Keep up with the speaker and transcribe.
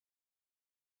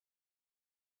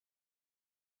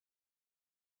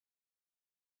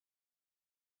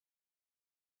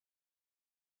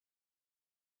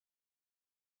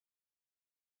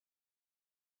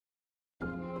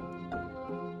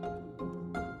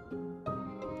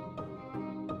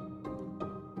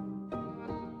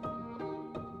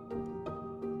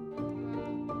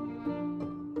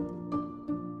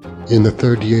In the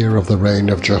 3rd year of the reign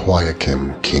of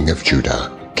Jehoiakim, king of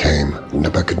Judah, came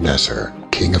Nebuchadnezzar,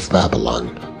 king of Babylon,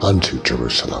 unto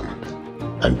Jerusalem,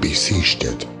 and besieged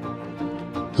it.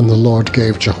 And the Lord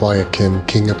gave Jehoiakim,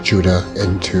 king of Judah,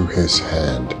 into his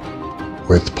hand,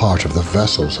 with part of the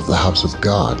vessels of the house of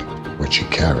God, which he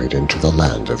carried into the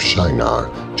land of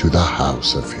Shinar, to the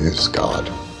house of his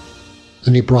God.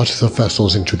 And he brought the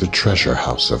vessels into the treasure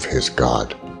house of his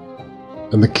God.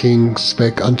 And the king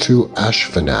spake unto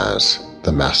Ashpenaz,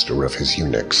 the master of his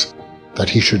eunuchs, that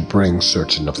he should bring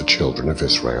certain of the children of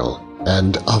Israel,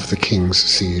 and of the king's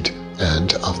seed,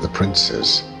 and of the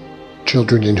princes,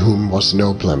 children in whom was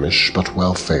no blemish, but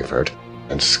well-favored,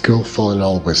 and skillful in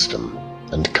all wisdom,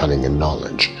 and cunning in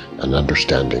knowledge, and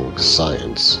understanding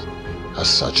science, as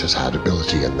such as had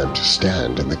ability in them to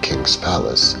stand in the king's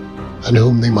palace, and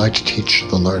whom they might teach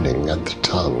the learning and the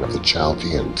tongue of the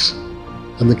Chaldeans.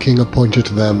 And the king appointed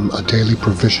them a daily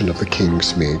provision of the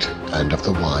king's meat, and of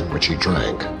the wine which he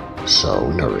drank,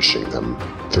 so nourishing them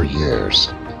 3 years,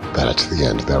 that at the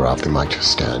end thereof they might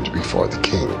stand before the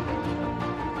king.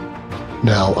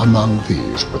 Now among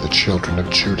these were the children of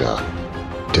Judah,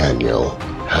 Daniel,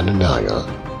 Hananiah,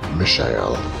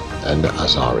 Micheal, and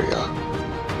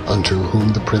Azariah, unto whom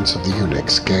the prince of the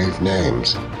eunuchs gave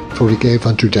names, for he gave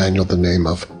unto Daniel the name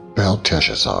of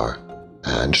Belteshazzar,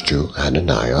 and to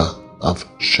Hananiah of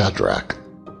Shadrach,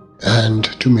 and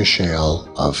to Micheal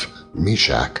of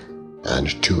Meshach, and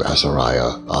to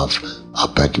Azariah of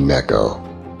Abednego.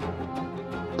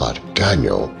 But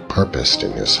Daniel purposed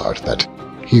in his heart that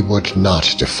he would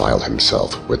not defile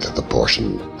himself with the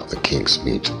portion of the king's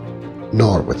meat,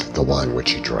 nor with the wine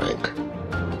which he drank.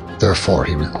 Therefore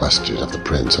he requested of the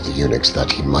prince of the eunuchs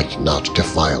that he might not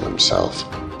defile himself.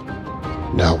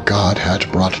 Now God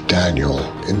had brought Daniel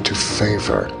into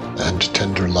favor and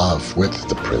tender love with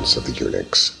the prince of the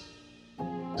eunuchs.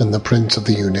 And the prince of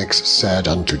the eunuchs said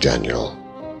unto Daniel,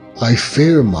 I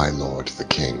fear my lord the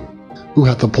king, who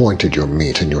hath appointed your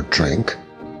meat and your drink.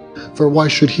 For why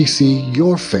should he see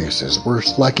your faces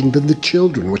worse liking than the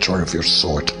children which are of your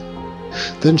sort?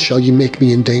 Then shall ye make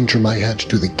me endanger my head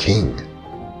to the king.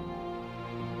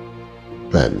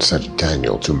 Then said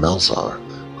Daniel to Melzar,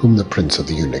 whom the prince of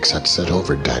the eunuchs had set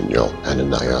over Daniel,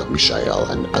 Hananiah, Micheal,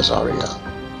 and Azariah,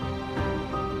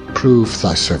 Prove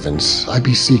thy servants, I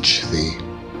beseech thee,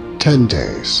 10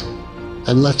 days,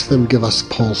 and let them give us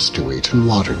pulse to eat and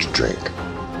water to drink.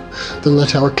 Then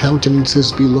let our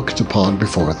countenances be looked upon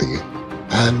before thee,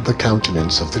 and the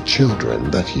countenance of the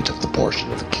children that eat of the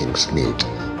portion of the king's meat.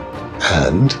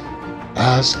 And,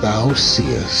 as thou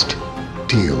seest,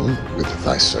 deal with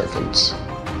thy servants.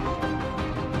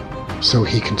 So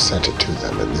he consented to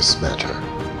them in this matter,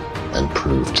 and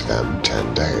proved them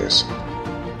 10 days.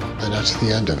 And at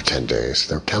the end of 10 days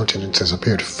their countenances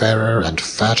appeared fairer and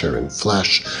fatter in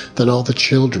flesh than all the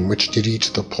children which did eat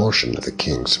the portion of the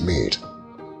king's meat.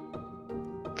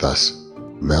 Thus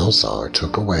Melzar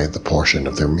took away the portion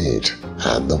of their meat,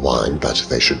 and the wine that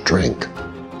they should drink,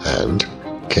 and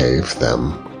gave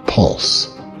them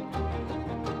pulse.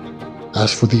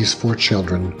 As for these 4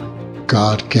 children,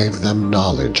 God gave them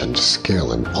knowledge and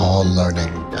skill in all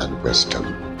learning and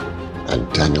wisdom,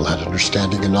 and Daniel had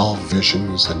understanding in all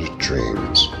visions and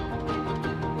dreams.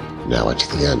 Now at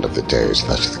the end of the days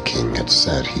that the king had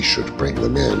said he should bring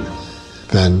them in,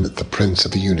 then the prince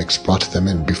of the eunuchs brought them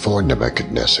in before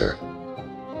Nebuchadnezzar.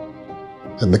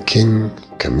 And the king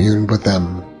communed with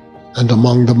them, and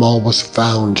among them all was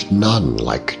found none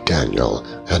like Daniel,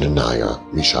 Hananiah,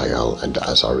 Micheal, and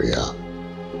Azariah.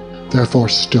 Therefore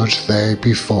stood they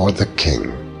before the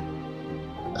king.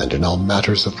 And in all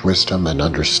matters of wisdom and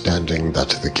understanding that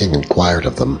the king inquired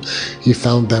of them, he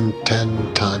found them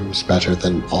 10 times better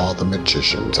than all the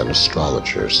magicians and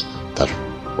astrologers that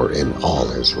were in all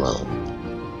his realm.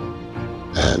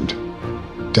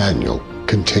 And Daniel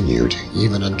continued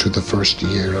even unto the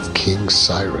 1st year of King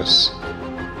Cyrus.